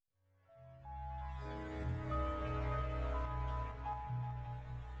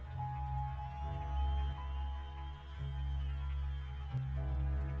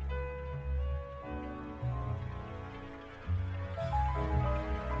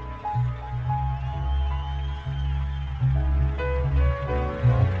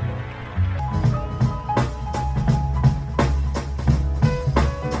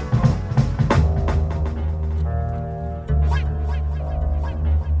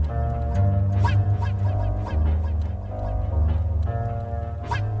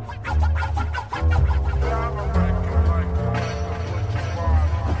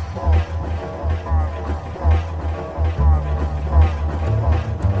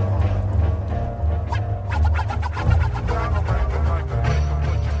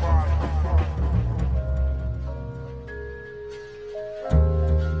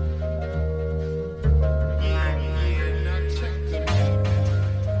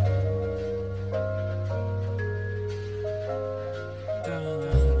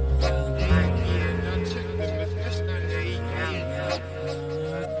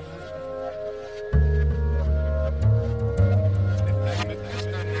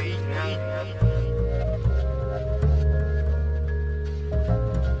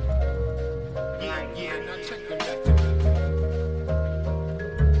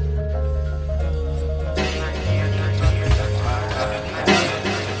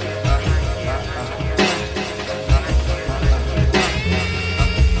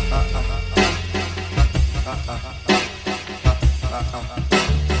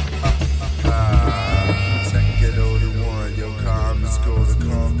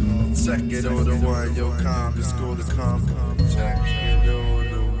Check it on the one, yo, calm, the school to come. Check it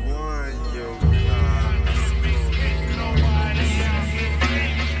on the one, yo, calm, the school to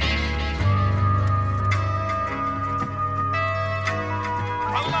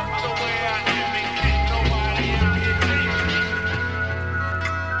I love the way I live and can't nobody out here take me.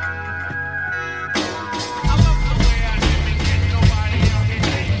 I love the way I live and can't nobody out here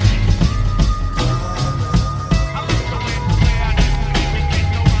take me. I love the way I live and can't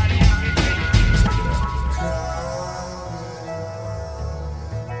nobody out here take me.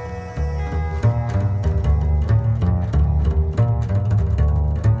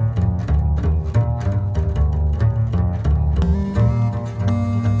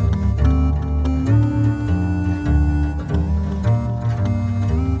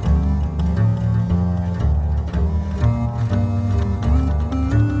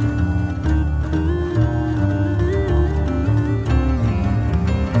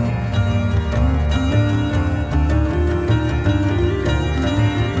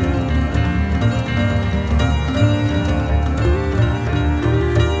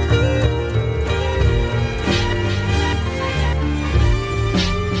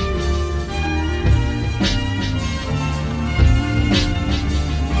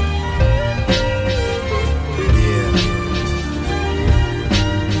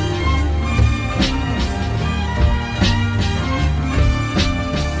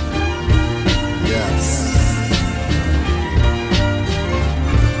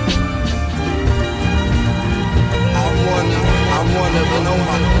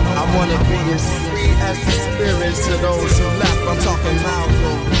 I wanna be as free as the spirits of those who left. I'm talking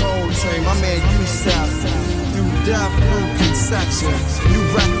Malcolm, Coltrane, my man Yusef. Through death, through conception, new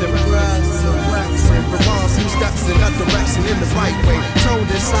breath and resurrection. For ones who steps in that direction in the right way. Told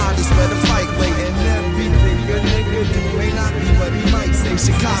inside is where the fight wait. And everything a nigga do may not be what he might say.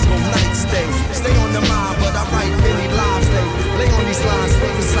 Chicago night stay. Stay on the mind, but I write many lives. They lay on these lines,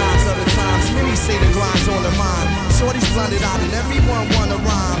 for the signs of the times. Many say the grind's on the mind. Shorty's blinded out and everyone wanna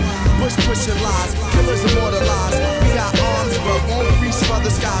rhyme. Bush pushing lies, killers immortalized. We got arms but won't reach for the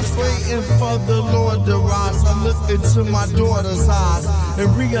skies. Waiting for the Lord to rise. I look into my daughter's eyes and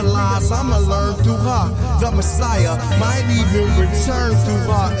realize I'ma learn through her. The Messiah might even return through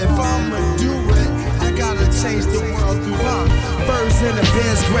her. If I'ma do it, I gotta change the world through her. Birds in the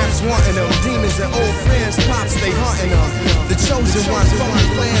beds, gramps wanting them. Demons and old friends, pops, they hunting them. The chosen one from the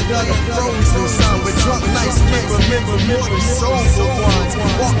land of the frozen sun. With drunk nights, can't remember more than sober ones.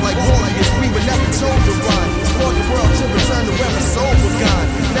 Walk like warriors, we were never told to run. Explore the world to return to where my soul begun.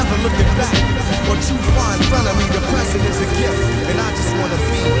 Never looking back, what you find in front of me. The present is a gift, and I just wanna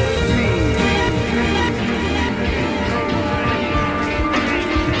be me.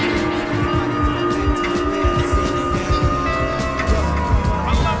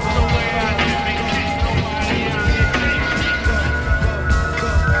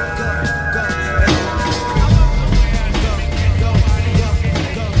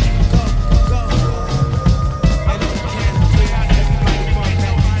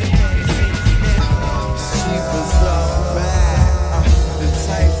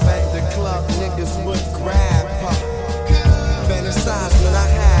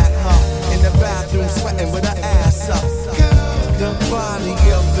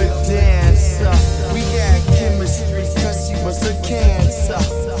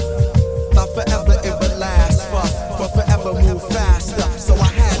 Forever it would last, but forever move faster. So I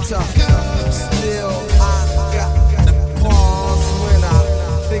had to